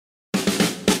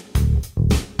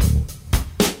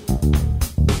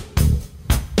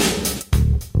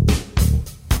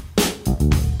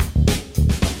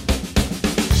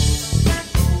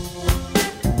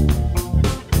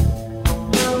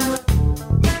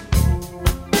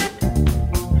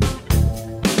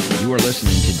You are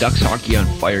listening to Ducks Hockey on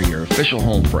Fire, your official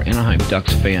home for Anaheim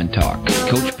Ducks fan talk.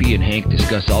 Coach P and Hank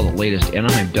discuss all the latest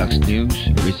Anaheim Ducks news,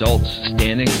 results,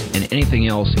 standings, and anything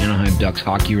else Anaheim Ducks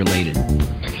hockey related.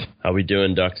 How we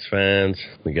doing, Ducks fans?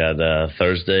 We got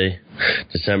Thursday,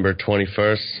 December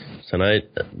 21st. Tonight,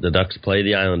 the Ducks play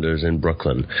the Islanders in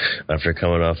Brooklyn after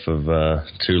coming off of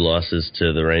 2 losses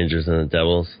to the Rangers and the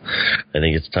Devils. I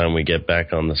think it's time we get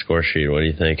back on the score sheet. What do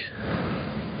you think?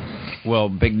 Well,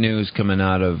 big news coming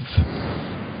out of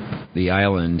the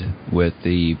island with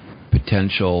the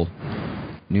potential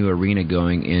new arena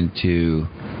going into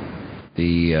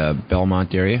the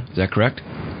Belmont area. Is that correct?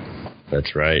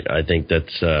 That's right. I think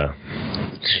that's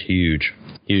it's huge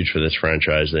for this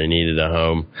franchise. They needed a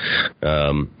home.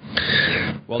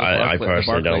 I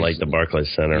personally don't like the Barclays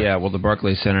Center. Yeah, well, the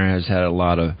Barclays Center has had a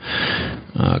lot of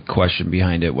question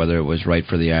behind it, whether it was right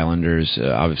for the Islanders.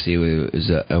 Obviously, it was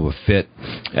a fit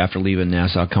after leaving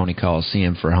Nassau County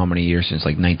Coliseum for how many years, since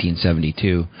like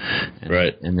 1972.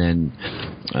 Right. And then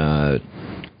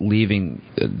leaving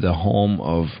the home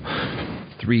of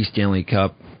 3 Stanley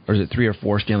Cup, or is it 3 or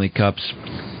 4 Stanley Cups?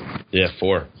 Yeah,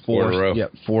 4 in a row. Yeah,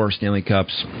 4 Stanley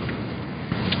Cups.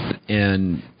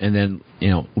 And then,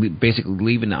 basically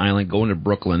leaving the island, going to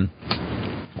Brooklyn,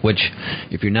 which,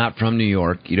 if you're not from New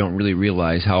York, you don't really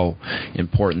realize how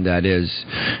important that is,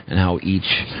 and how each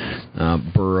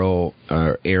borough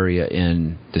or area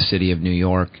in the city of New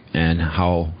York, and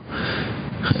how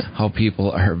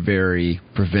people are very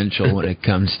provincial when it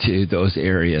comes to those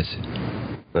areas.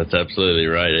 That's absolutely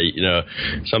right.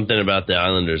 Something about the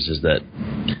Islanders is that,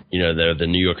 they're the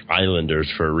New York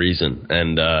Islanders for a reason.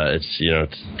 And it's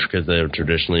because they're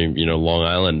traditionally, Long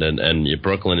Island, and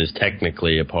Brooklyn is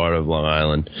technically a part of Long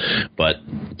Island. But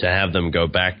to have them go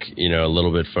back, a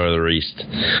little bit further east,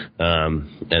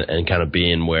 and kind of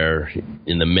be in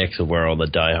the mix of where all the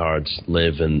diehards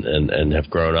live and have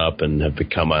grown up and have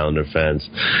become Islander fans,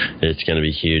 it's going to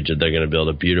be huge. They're going to build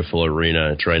a beautiful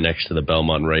arena. It's right next to the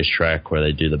Belmont racetrack, where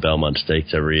they do the Belmont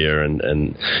Stakes every year,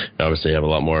 and obviously have a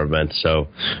lot more events. So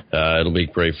it'll be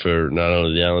great for not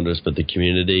only the Islanders but the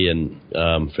community, and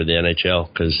for the NHL,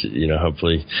 because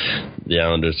hopefully the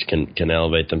Islanders can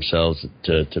elevate themselves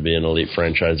to be an elite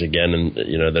franchise again, and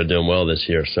they're doing well this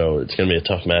year. So it's going to be a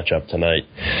tough matchup tonight,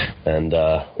 and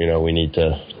we need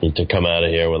to come out of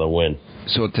here with a win.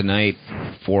 So tonight,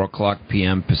 4:00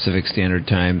 p.m. Pacific Standard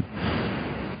Time,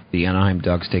 the Anaheim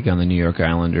Ducks take on the New York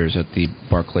Islanders at the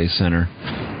Barclays Center.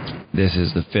 This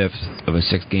is the 5th of a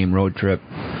 6-game road trip.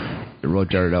 The road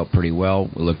started out pretty well.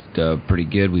 We looked pretty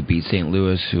good. We beat St.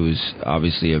 Louis, who is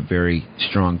obviously a very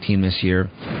strong team this year.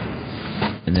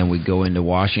 And then we go into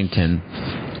Washington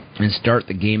and start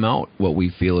the game out what we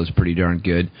feel is pretty darn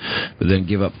good, but then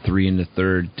give up 3 in the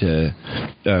third to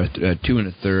 2 in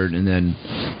the third, and then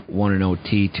 1 in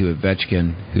OT to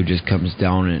Ovechkin, who just comes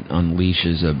down and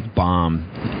unleashes a bomb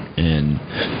and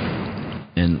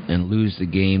lose the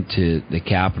game to the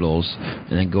Capitals,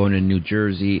 and then go into New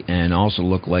Jersey and also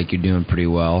look like you're doing pretty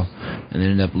well, and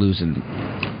then end up losing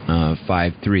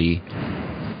 5-3,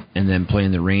 and then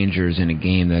playing the Rangers in a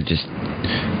game that just,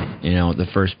 the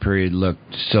first period looked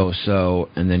so-so,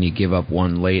 and then you give up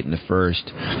 1 late in the first,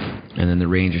 and then the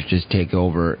Rangers just take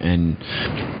over. And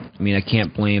I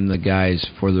can't blame the guys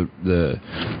for the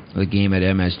game at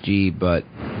MSG, but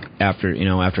after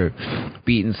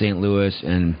beating St. Louis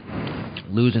and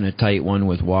losing a tight one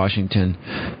with Washington,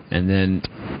 and then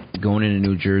going into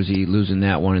New Jersey, losing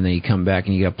that one, and then you come back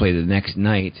and you got to play the next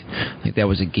night. I think that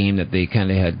was a game that they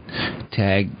kind of had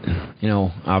tagged.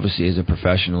 Obviously as a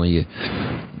professional, you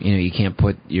can't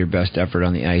put your best effort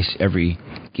on the ice every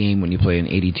game when you play an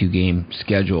 82-game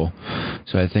schedule.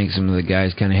 So I think some of the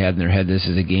guys kind of had in their head, this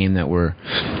is a game that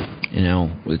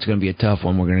it's going to be a tough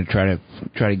one. We're going to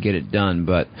try to get it done,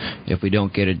 but if we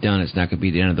don't get it done, it's not going to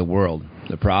be the end of the world.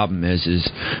 The problem is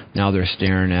now they're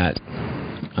staring at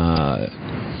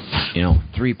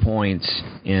 3 points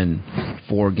in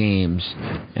 4 games,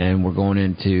 and we're going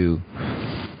into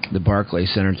the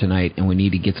Barclays Center tonight, and we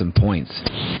need to get some points.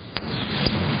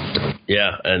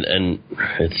 Yeah, and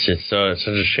it's just it's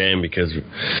such a shame, because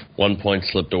 1 point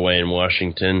slipped away in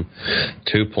Washington,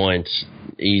 2 points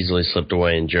easily slipped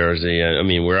away in Jersey.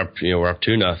 We're up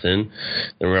 2-0, then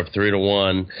we're up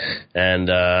 3-1, and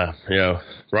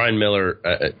Ryan Miller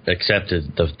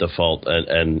accepted the fault,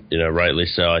 and rightly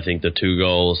so. I think the 2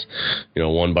 goals,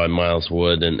 one by Miles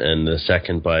Wood and the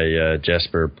second by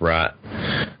Jesper Bratt.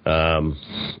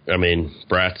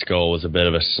 Bratt's goal was a bit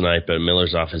of a snipe, but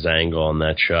Miller's off his angle on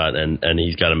that shot, and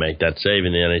he's got to make that save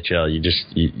in the NHL.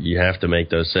 You have to make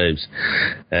those saves,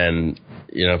 and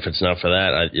if it's not for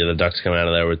that, the Ducks come out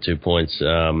of there with 2 points.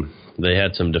 they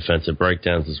had some defensive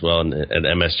breakdowns as well at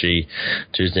MSG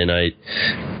Tuesday night.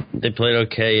 They played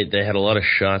okay. They had a lot of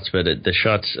shots, but the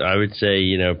shots, I would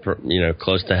say,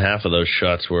 close to half of those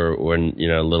shots were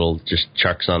little just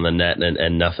chucks on the net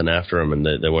and nothing after them, and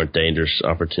they weren't dangerous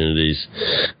opportunities.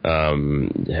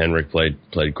 Henrik played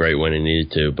great when he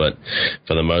needed to, but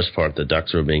for the most part, the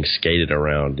Ducks were being skated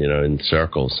around, in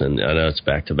circles. And I know it's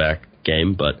back-to-back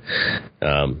game, but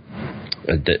I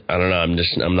don't know.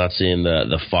 I'm not seeing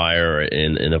the fire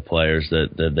in the players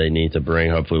that they need to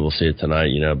bring. Hopefully, we'll see it tonight.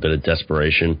 A bit of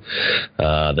desperation.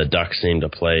 The Ducks seem to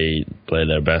play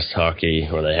their best hockey,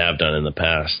 or they have done in the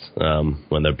past,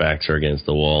 when their backs are against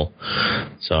the wall.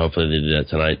 So hopefully they do that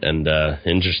tonight. And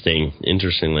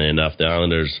interestingly enough, the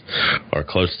Islanders are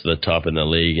close to the top in the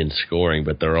league in scoring,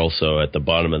 but they're also at the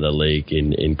bottom of the league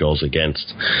in goals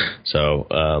against. So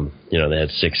they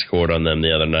had 6 scored on them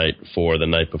the other night, 4 the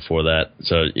night before that.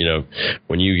 So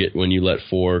when you let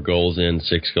 4 goals in,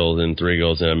 6 goals in, 3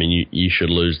 goals in, I mean you should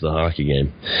lose the hockey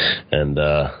game, and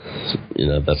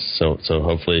that's so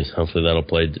hopefully that'll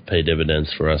pay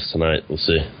dividends for us tonight. We'll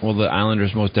see. Well, the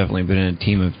Islanders most definitely been in a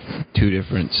team of 2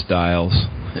 different styles.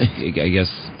 I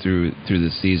guess through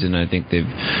the season, I think they've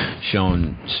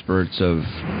shown spurts of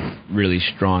really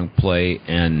strong play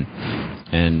and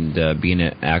being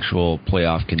an actual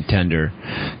playoff contender,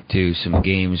 to some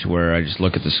games where I just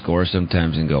look at the score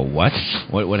sometimes and go, what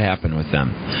happened with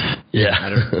them? Yeah.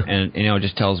 And it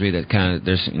just tells me that kind of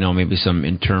there's maybe some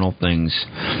internal things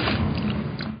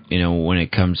when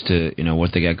it comes to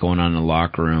what they got going on in the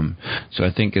locker room. So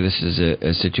I think this is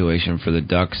a situation for the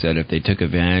Ducks that if they took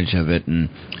advantage of it and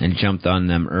jumped on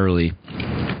them early,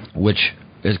 which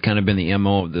has kind of been the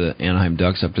MO of the Anaheim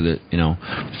Ducks up to the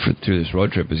through this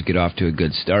road trip, is get off to a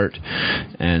good start,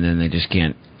 and then they just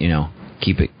can't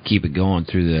keep it going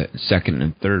through the second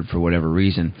and third for whatever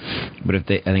reason. But I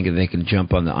think if they can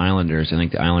jump on the Islanders, I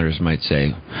think the Islanders might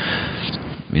say,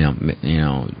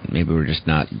 maybe we're just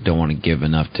don't want to give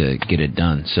enough to get it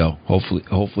done. So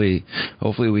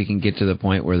hopefully we can get to the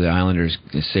point where the Islanders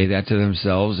say that to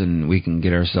themselves, and we can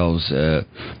get ourselves,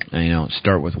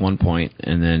 start with 1 point,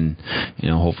 and then,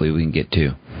 hopefully we can get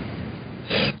 2.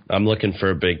 I'm looking for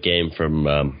a big game from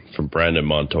Brandon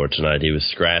Montour tonight. He was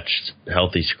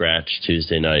healthy scratch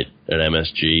Tuesday night at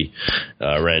MSG.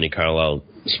 Randy Carlyle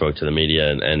spoke to the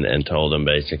media and told him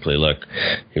basically, look,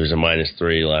 he was a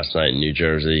 -3 last night in New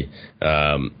Jersey.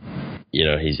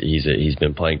 He's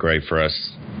been playing great for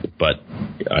us, but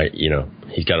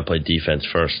he's got to play defense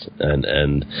first,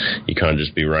 and he can't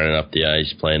just be running up the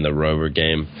ice playing the rover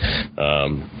game.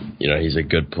 He's a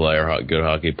good player, good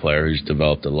hockey player who's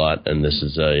developed a lot, and this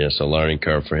is a learning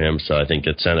curve for him. So I think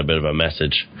it sent a bit of a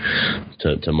message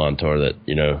to Montour that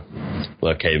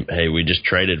look, hey, we just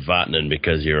traded Vatanen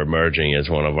because you're emerging as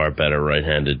one of our better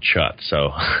right-handed shots,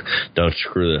 so don't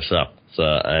screw this up. So,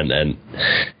 and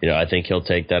I think he'll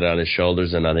take that on his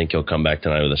shoulders, and I think he'll come back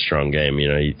tonight with a strong game.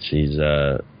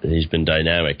 He's been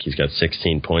dynamic. He's got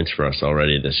 16 points for us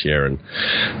already this year, and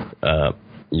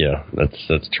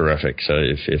that's terrific. So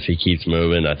if he keeps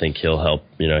moving, I think he'll help.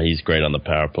 He's great on the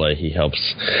power play. He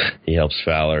helps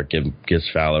Fowler, gives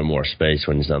Fowler more space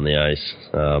when he's on the ice.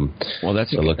 Well,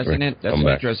 that's an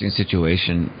interesting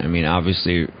situation. I mean,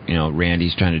 obviously,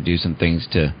 Randy's trying to do some things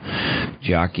to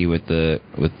jockey with the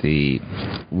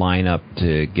lineup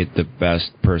to get the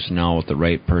best personnel with the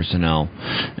right personnel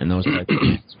and those types of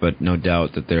things. But no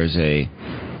doubt that there's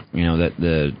that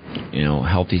the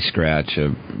healthy scratch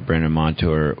of Brandon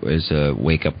Montour is a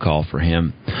wake-up call for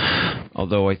him.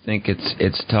 Although I think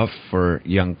it's tough for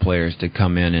young players to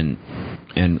come in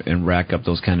and rack up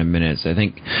those kind of minutes. I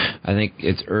think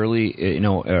it's early in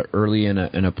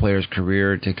a player's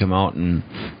career to come out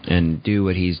and do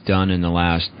what he's done in the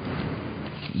last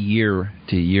year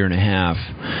to year and a half.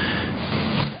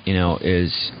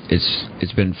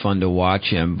 It's been fun to watch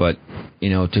him, but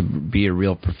to be a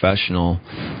real professional,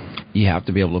 you have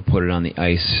to be able to put it on the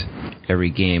ice every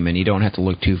game, and you don't have to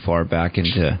look too far back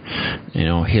into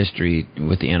history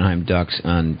with the Anaheim Ducks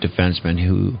on defensemen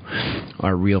who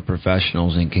are real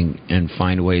professionals and can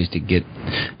find ways to get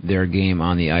their game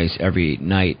on the ice every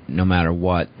night, no matter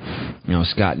what.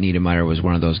 Scott Niedermayer was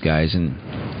one of those guys, and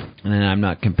I'm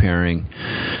not comparing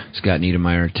Scott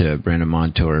Niedermayer to Brandon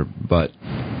Montour, but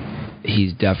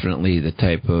he's definitely the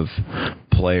type of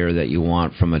player that you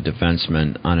want from a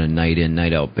defenseman on a night-in,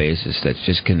 night-out basis that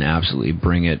just can absolutely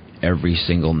bring it every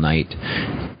single night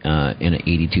in an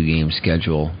 82-game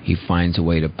schedule. He finds a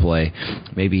way to play.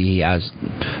 Maybe he has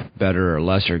better or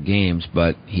lesser games,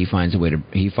 but he found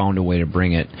a way to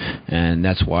bring it, and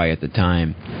that's why at the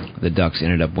time the Ducks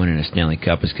ended up winning a Stanley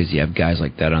Cup, is because you have guys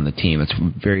like that on the team. It's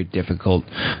a very difficult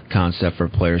concept for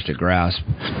players to grasp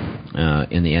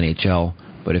in the NHL,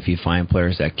 but if you find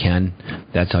players that can,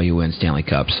 that's how you win Stanley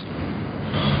Cups.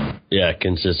 Yeah,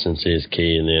 consistency is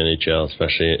key in the NHL,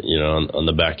 especially on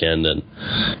the back end, and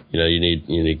you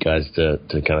need guys to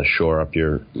kind of shore up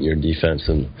your defense,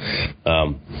 and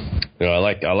I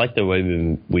like the way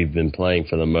we've been playing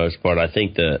for the most part. I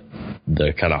think that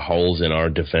the kind of holes in our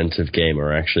defensive game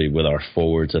are actually with our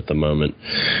forwards at the moment.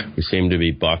 We seem to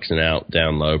be boxing out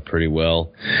down low pretty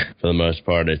well for the most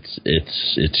part.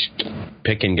 It's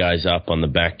picking guys up on the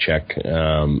back check,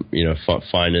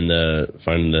 finding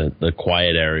the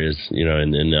quiet areas,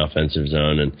 in the offensive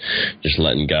zone, and just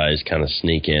letting guys kind of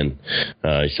sneak in.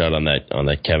 You saw it on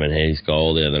that Kevin Hayes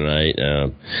goal the other night.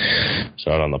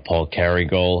 Saw it on the Paul Carey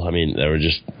goal. I mean, there were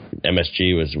just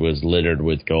MSG was littered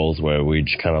with goals where we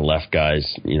just kind of left guys,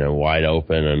 wide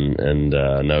open and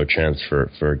no chance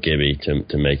for Gibby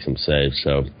to make some saves.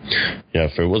 So,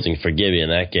 if it wasn't for Gibby in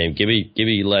that game,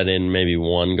 Gibby let in maybe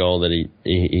one goal that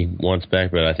he wants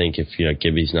back, but I think if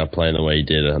Gibby's not playing the way he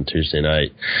did on Tuesday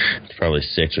night, it's probably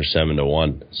 6 or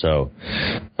 7-1. So,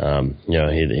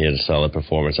 he had a solid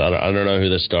performance. I don't know who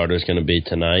the starter is going to be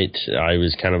tonight. I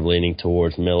was kind of leaning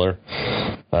towards Miller,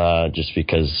 just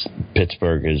because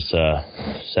Pittsburgh is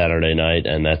Saturday night,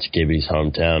 and that's Gibby's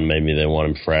hometown. Maybe they want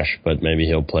him fresh, but maybe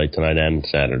he'll play tonight and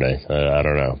Saturday. I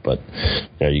don't know, but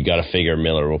you got to figure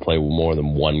Miller will play more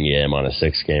than one game on a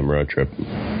 6-game road trip.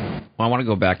 Well, I want to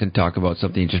go back and talk about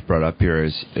something you just brought up here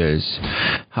is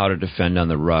how to defend on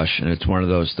the rush, and it's one of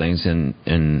those things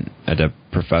at a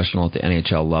professional at the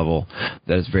NHL level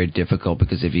that is very difficult,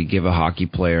 because if you give a hockey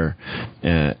player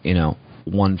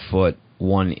 1 foot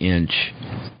 1 inch,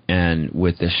 and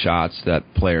with the shots that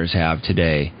players have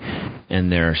today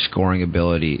and their scoring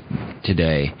ability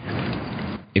today,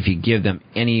 if you give them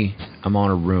any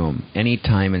amount of room, any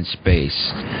time and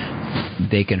space,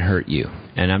 they can hurt you.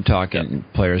 And I'm talking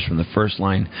players from the first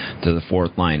line to the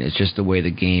fourth line. It's just the way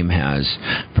the game has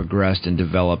progressed and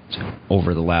developed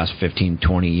over the last 15,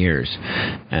 20 years.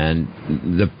 And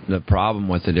the problem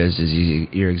with it is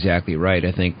you're exactly right.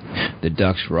 I think the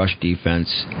Ducks' rush defense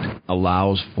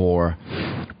allows for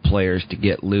players to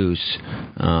get loose.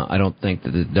 I don't think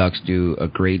that the Ducks do a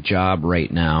great job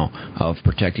right now of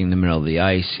protecting the middle of the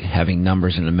ice, having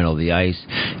numbers in the middle of the ice.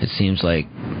 It seems like,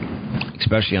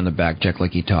 especially on the back check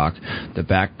like you talked, the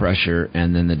back pressure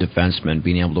and then the defenseman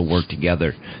being able to work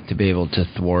together to be able to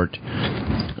thwart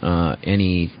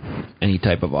any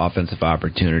type of offensive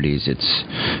opportunities. It's,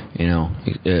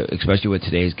 especially with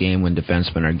today's game when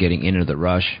defensemen are getting into the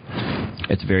rush,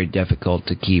 it's very difficult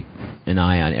to keep an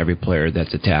eye on every player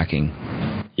that's attacking.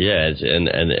 Yeah, and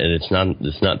it's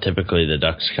not typically the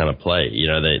Ducks kind of play.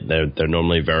 They're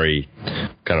normally very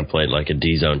kind of played like a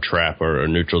D zone trap or a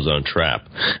neutral zone trap,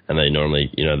 and they normally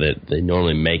they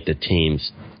normally make the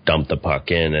teams dump the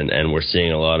puck in, and we're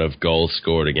seeing a lot of goals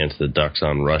scored against the Ducks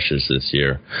on rushes this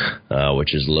year,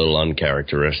 which is a little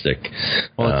uncharacteristic.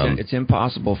 Well, it's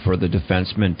impossible for the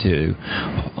defenseman to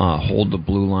hold the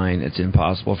blue line. It's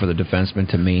impossible for the defenseman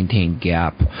to maintain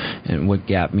gap, and what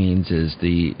gap means is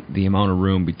the amount of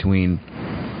room between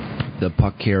the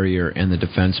puck carrier and the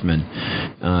defenseman.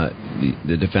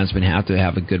 The defenseman have to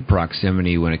have a good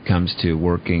proximity when it comes to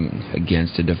working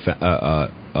against a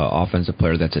offensive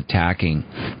player that's attacking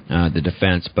the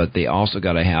defense, but they also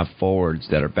got to have forwards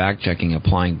that are back checking,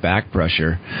 applying back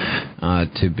pressure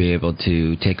to be able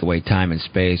to take away time and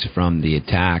space from the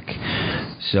attack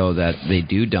so that they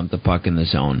do dump the puck in the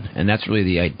zone. And that's really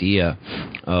the idea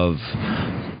of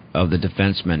the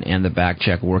defenseman and the back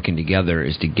check working together,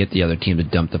 is to get the other team to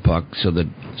dump the puck so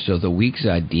the weak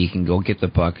side D can go get the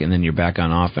puck, and then you're back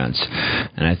on offense.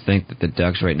 And I think that the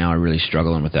Ducks right now are really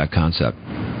struggling with that concept.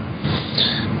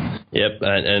 Yep,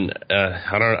 and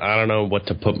I don't know what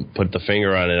to put the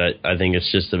finger on it. I think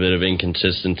it's just a bit of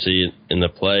inconsistency in the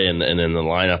play and in the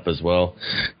lineup as well.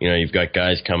 You've got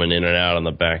guys coming in and out on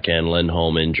the back end.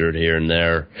 Lindholm injured here and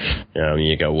there.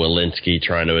 You got Walensky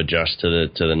trying to adjust to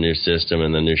the new system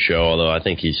and the new show. Although I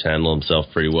think he's handled himself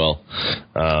pretty well.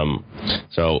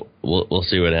 So we'll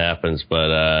see what happens,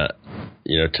 but.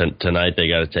 Tonight they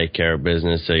got to take care of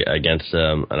business against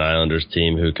an Islanders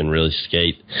team who can really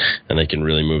skate and they can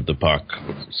really move the puck.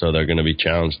 So they're going to be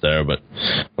challenged there. But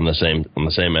on the same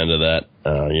end of that,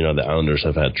 the Islanders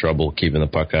have had trouble keeping the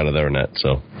puck out of their net.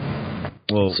 So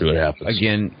Well, see what happens.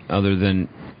 Again, other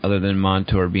than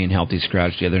Montour being healthy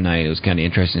scratch the other night, it was kind of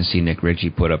interesting to see Nick Ritchie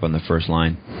put up on the first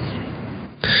line.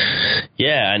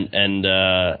 Yeah, and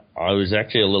I was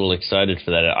actually a little excited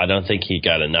for that. I don't think he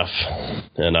got enough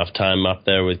time up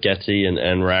there with Getzy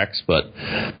and Rax, but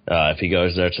if he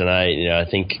goes there tonight, I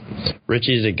think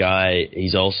Ritchie's a guy.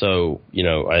 He's also,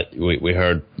 we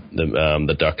heard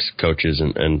the Ducks coaches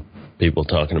and people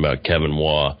talking about Kevin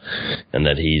Waugh, and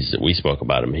that we spoke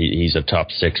about him. He's a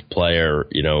top 6 player,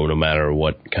 no matter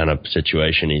what kind of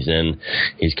situation he's in.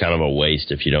 He's kind of a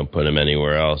waste if you don't put him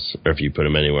anywhere else, or if you put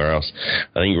him anywhere else.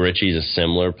 I think Ritchie's a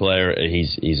similar player.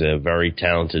 He's a very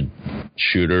talented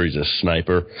shooter. He's a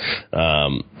sniper.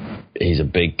 He's a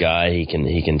big guy. He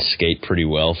can skate pretty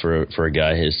well for a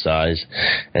guy his size,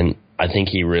 and I think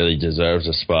he really deserves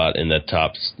a spot in the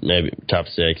top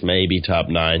 6, maybe top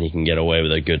 9. He can get away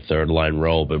with a good third-line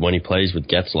role. But when he plays with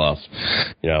Getzlaf,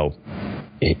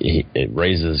 it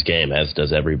raises his game, as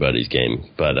does everybody's game.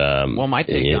 But my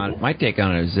take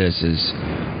on it is this: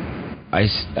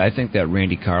 I think that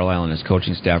Randy Carlyle and his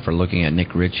coaching staff are looking at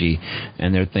Nick Ritchie,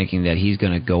 and they're thinking that he's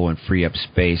going to go and free up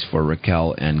space for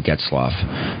Raquel and Getzlaf.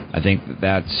 I think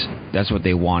that's what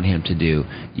they want him to do.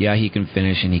 Yeah, he can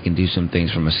finish and he can do some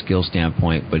things from a skill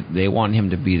standpoint, but they want him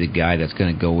to be the guy that's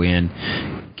going to go in,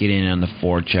 get in on the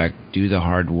forecheck, do the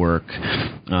hard work.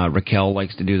 Raquel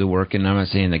likes to do the work, and I'm not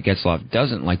saying that Getzlaf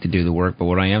doesn't like to do the work, but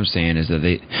what I am saying is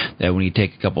that when you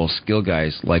take a couple of skill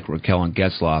guys like Raquel and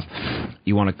Getzlaf,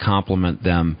 you want to complement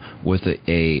them with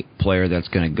a player that's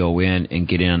going to go in and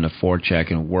get in on the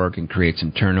forecheck and work and create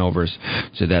some turnovers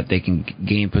so that they can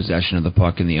gain possession of the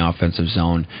puck in the offensive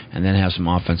zone and then have some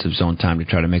offensive zone time to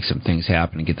try to make some things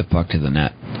happen and get the puck to the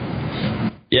net.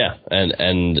 Yeah,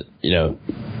 and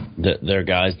they're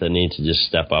guys that need to just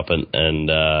step up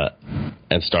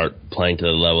and start playing to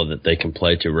the level that they can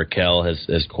play to. Raquel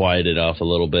has quieted off a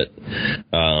little bit.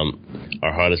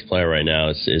 Our hottest player right now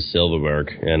is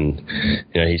Silverberg, and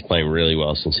he's playing really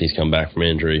well since he's come back from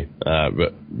injury.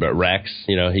 But Rax,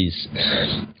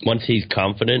 once he's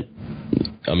confident,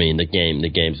 I mean, the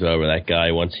game's over. That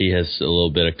guy, once he has a little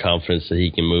bit of confidence that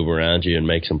he can move around you and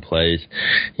make some plays,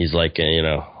 he's like,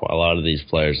 a lot of these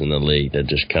players in the league that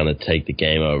just kind of take the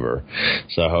game over.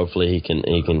 So hopefully he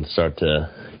can start to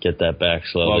get that back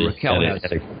slowly. Well,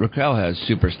 Raquel has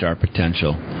superstar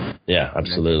potential. Yeah,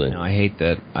 absolutely. I hate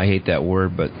that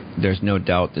word, but there's no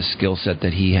doubt the skill set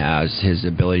that he has, his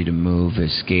ability to move,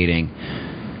 his skating,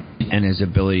 and his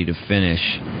ability to finish.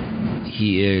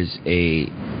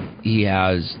 He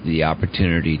has the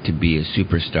opportunity to be a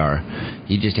superstar.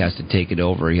 He just has to take it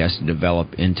over. He has to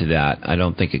develop into that. I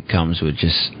don't think it comes with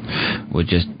just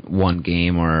one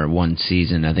game or one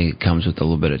season. I think it comes with a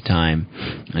little bit of time.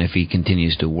 And if he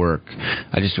continues to work,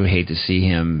 I just would hate to see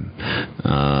him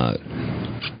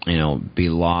be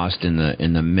lost in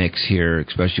the mix here,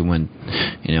 especially when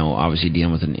obviously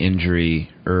dealing with an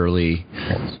injury early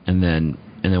and then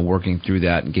working through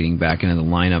that and getting back into the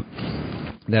lineup.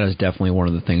 That is definitely one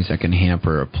of the things that can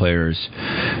hamper a player's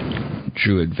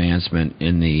true advancement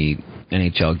in the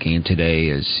NHL game today,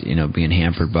 is being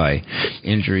hampered by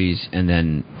injuries, and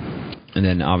then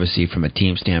obviously from a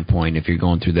team standpoint, if you're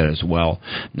going through that as well,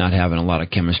 not having a lot of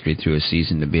chemistry through a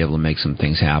season to be able to make some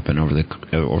things happen over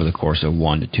the course of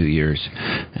 1 to 2 years.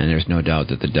 And there's no doubt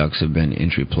that the Ducks have been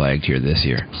injury plagued here this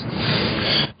year.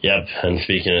 Yep, and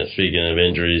speaking of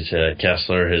injuries,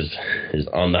 Kessler is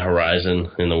on the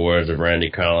horizon, in the words of Randy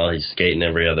Carlyle. He's skating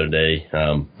every other day,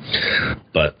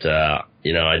 but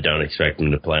I don't expect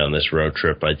him to play on this road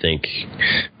trip. I think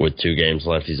with 2 games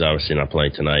left, he's obviously not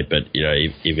playing tonight, but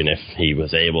even if he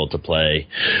was able to play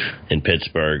in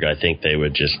Pittsburgh, I think they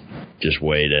would just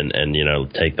wait and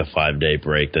take the 5-day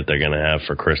break that they're going to have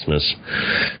for Christmas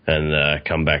and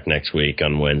come back next week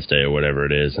on Wednesday or whatever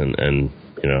it is, and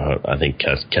I think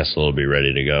Kessler will be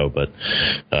ready to go. But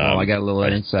I got a little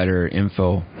insider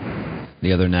info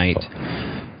the other night.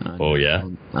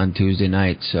 On Tuesday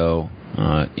night. So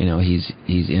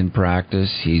he's in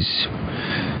practice. He's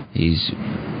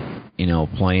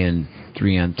playing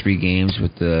 3-on-3 games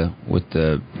with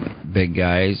the big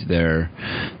guys. They're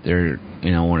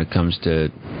when it comes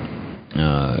to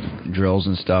drills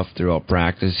and stuff throughout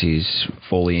practice, he's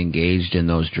fully engaged in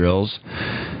those drills.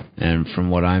 And from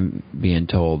what I'm being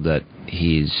told, that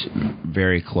he's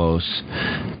very close,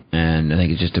 and I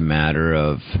think it's just a matter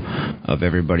of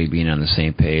everybody being on the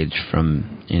same page,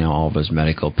 from all of his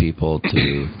medical people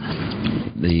to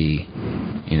the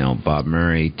Bob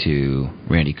Murray to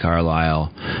Randy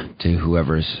Carlisle to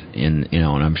whoever's in, and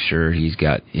I'm sure he's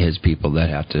got his people that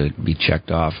have to be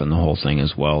checked off in the whole thing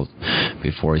as well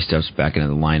before he steps back into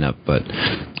the lineup. But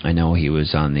I know he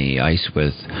was on the ice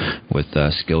with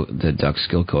the Ducks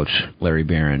skill coach Larry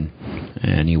Barron,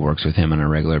 and he works with him on a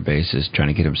regular basis trying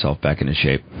to get himself back into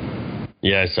shape.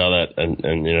 Yeah, I saw that, and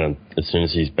as soon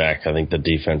as he's back, I think the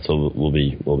defense will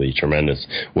be tremendous.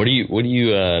 What do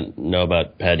you know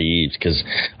about Patty Eaves? Because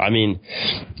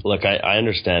look, I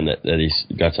understand that he's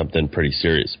got something pretty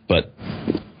serious, but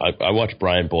I watched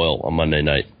Brian Boyle on Monday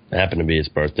night. It happened to be his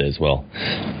birthday as well.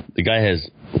 The guy has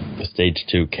stage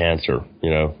 2 cancer,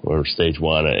 or stage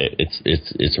 1.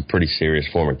 It's a pretty serious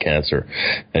form of cancer,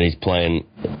 and he's playing,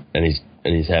 and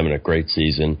he's having a great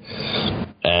season,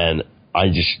 and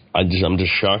I'm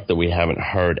just shocked that we haven't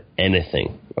heard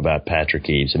anything about Patrick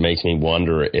Eaves. It makes me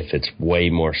wonder if it's way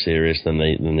more serious than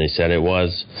they said it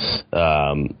was,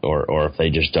 or if they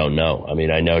just don't know.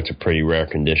 I know it's a pretty rare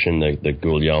condition, the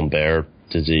Guillain-Barré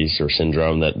disease or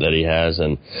syndrome that he has,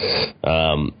 and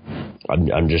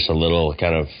I'm just a little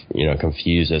kind of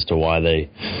confused as to why they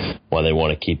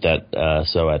want to keep that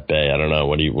so at bay. I don't know.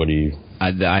 What do you?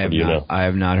 I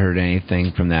have not heard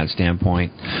anything from that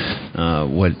standpoint.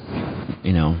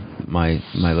 My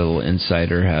little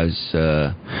insider has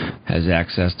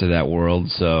access to that world,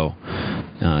 so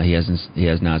he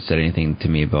has not said anything to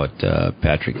me about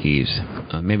Patrick Eaves.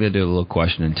 Maybe I'll do a little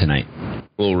questioning tonight.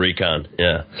 A little recon,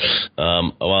 yeah.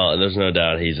 Well, there's no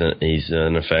doubt he's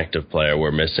an effective player.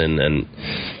 We're missing, and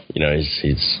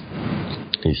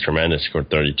he's tremendous. Scored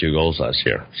 32 goals last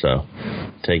year. So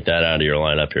take that out of your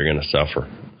lineup, you're going to suffer.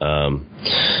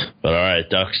 But all right,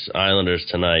 Ducks Islanders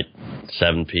tonight,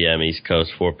 7 p.m. East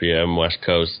Coast, 4 p.m. West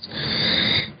Coast.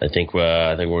 I think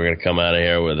we're going to come out of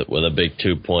here with a big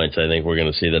 2 points. I think we're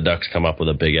going to see the Ducks come up with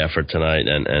a big effort tonight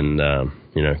and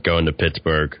go into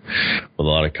Pittsburgh with a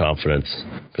lot of confidence,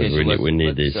 because we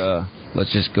need these.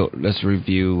 Let's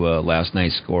review last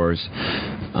night's scores.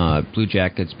 Blue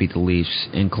Jackets beat the Leafs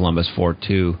in Columbus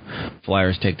 4-2.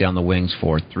 Flyers take down the Wings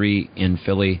 4-3 in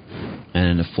Philly,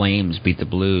 and the Flames beat the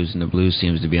Blues. And the Blues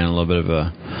seems to be on a little bit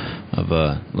of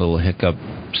a little hiccup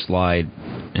slide,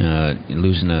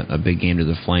 losing a big game to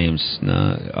the Flames.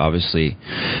 Obviously,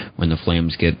 when the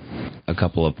Flames get a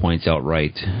couple of points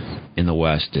outright in the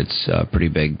West, it's pretty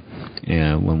big.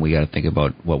 When we got to think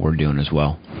about what we're doing as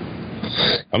well.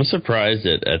 I'm surprised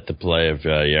at the play of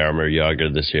Jaromir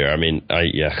Jagr this year. I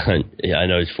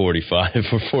know he's 45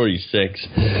 or 46,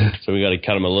 so we got to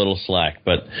cut him a little slack.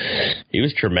 But he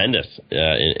was tremendous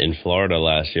in Florida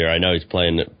last year. I know he's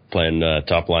playing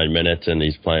top line minutes, and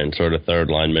he's playing sort of third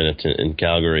line minutes in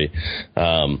Calgary.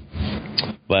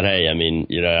 But hey,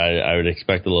 I would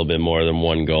expect a little bit more than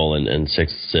 1 goal and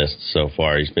 6 assists so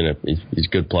far. He's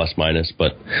good plus minus,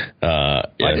 but I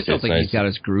just don't think he's got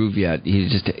his groove yet.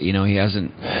 He's just he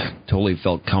hasn't totally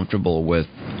felt comfortable with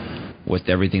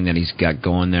everything that he's got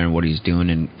going there and what he's doing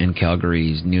in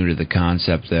Calgary. He's new to the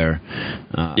concept there.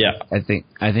 I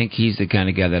think he's the kind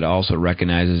of guy that also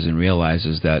recognizes and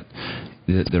realizes that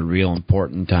the real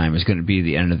important time is going to be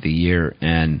the end of the year,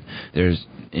 and there's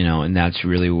and that's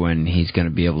really when he's going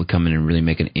to be able to come in and really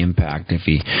make an impact. If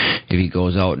he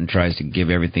goes out and tries to give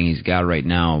everything he's got right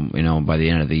now, by the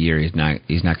end of the year he's not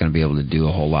going to be able to do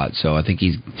a whole lot. So I think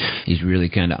he's really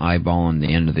kind of eyeballing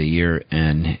the end of the year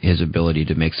and his ability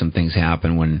to make some things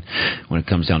happen when it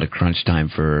comes down to crunch time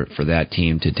for that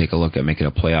team to take a look at making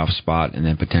a playoff spot and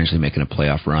then potentially making a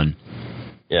playoff run.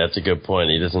 Yeah, that's a good point.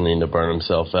 He doesn't need to burn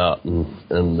himself out and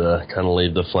kind of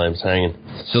leave the Flames hanging.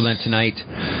 So then tonight,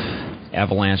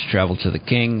 Avalanche travel to the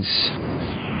Kings,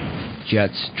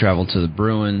 Jets travel to the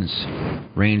Bruins,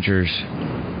 Rangers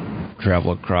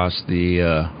travel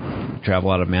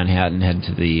out of Manhattan, head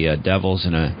to the Devils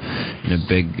in a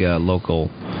big local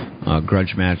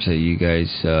grudge match that you guys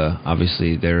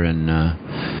obviously they're in.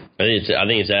 I think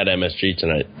it's at MSG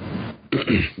tonight.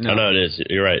 No, it is.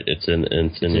 You're right. It's in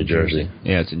New Jersey.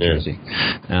 Yeah, it's in Jersey.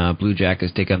 Blue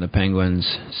Jackets take on the Penguins.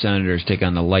 Senators take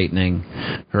on the Lightning.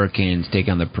 Hurricanes take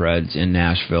on the Preds in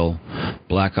Nashville.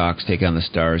 Blackhawks take on the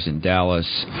Stars in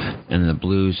Dallas. And the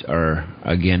Blues are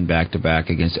again back-to-back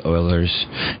against Oilers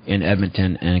in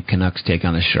Edmonton. And Canucks take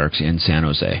on the Sharks in San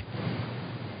Jose.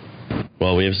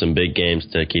 Well, we have some big games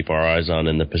to keep our eyes on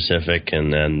in the Pacific,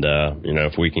 and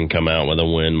if we can come out with a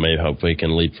win, maybe hopefully we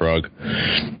can leapfrog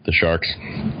the Sharks.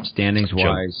 Standings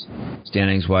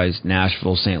wise,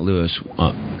 Nashville, St. Louis,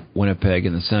 Winnipeg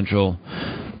in the Central.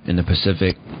 In the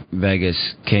Pacific,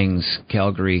 Vegas, Kings,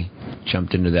 Calgary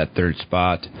jumped into that third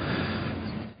spot.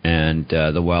 And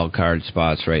the wild card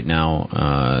spots right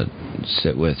now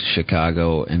sit with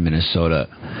Chicago and Minnesota,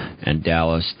 and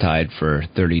Dallas tied for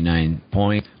 39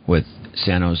 points with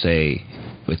San Jose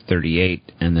with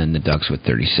 38, and then the Ducks with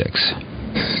 36.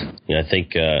 Yeah, I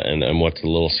think, and what's a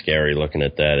little scary looking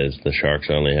at that is the Sharks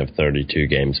only have 32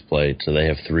 games played, so they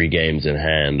have 3 games in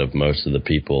hand of most of the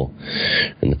people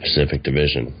in the Pacific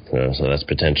Division. So that's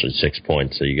potentially 6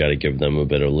 points. So you got to give them a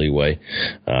bit of leeway.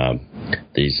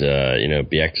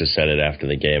 Bieksa said it after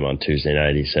the game on Tuesday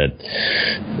night. He said,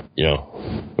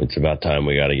 it's about time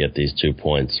we got to get these 2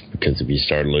 points, because if you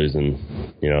start losing,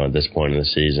 at this point in the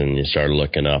season, you start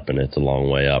looking up, and it's a long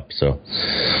way up. So.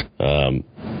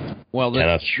 Well, the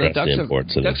Ducks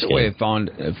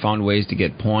have found ways to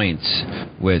get points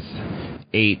with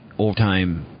 8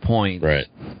 overtime points. Right.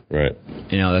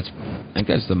 I think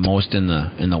that's the most in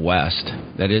the West.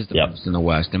 That is the most in the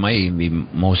West. It might even be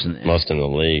most in the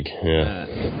league.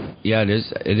 Yeah. It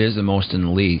is. It is the most in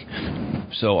the league.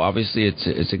 So obviously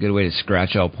it's a good way to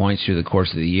scratch out points through the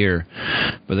course of the year,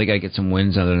 but they got to get some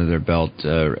wins under their belt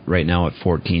right now at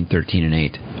 14, 13, and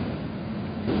 8.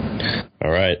 All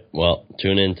right. Well,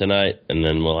 tune in tonight, and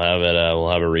then we'll have it.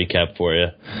 We'll have a recap for you,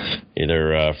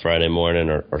 either Friday morning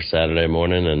or Saturday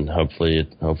morning, and hopefully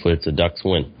it's a Ducks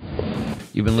win.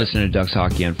 You've been listening to Ducks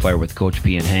Hockey on Fire with Coach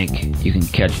P and Hank. You can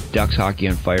catch Ducks Hockey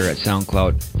on Fire at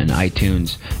SoundCloud and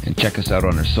iTunes, and check us out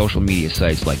on our social media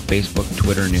sites like Facebook,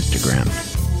 Twitter, and Instagram.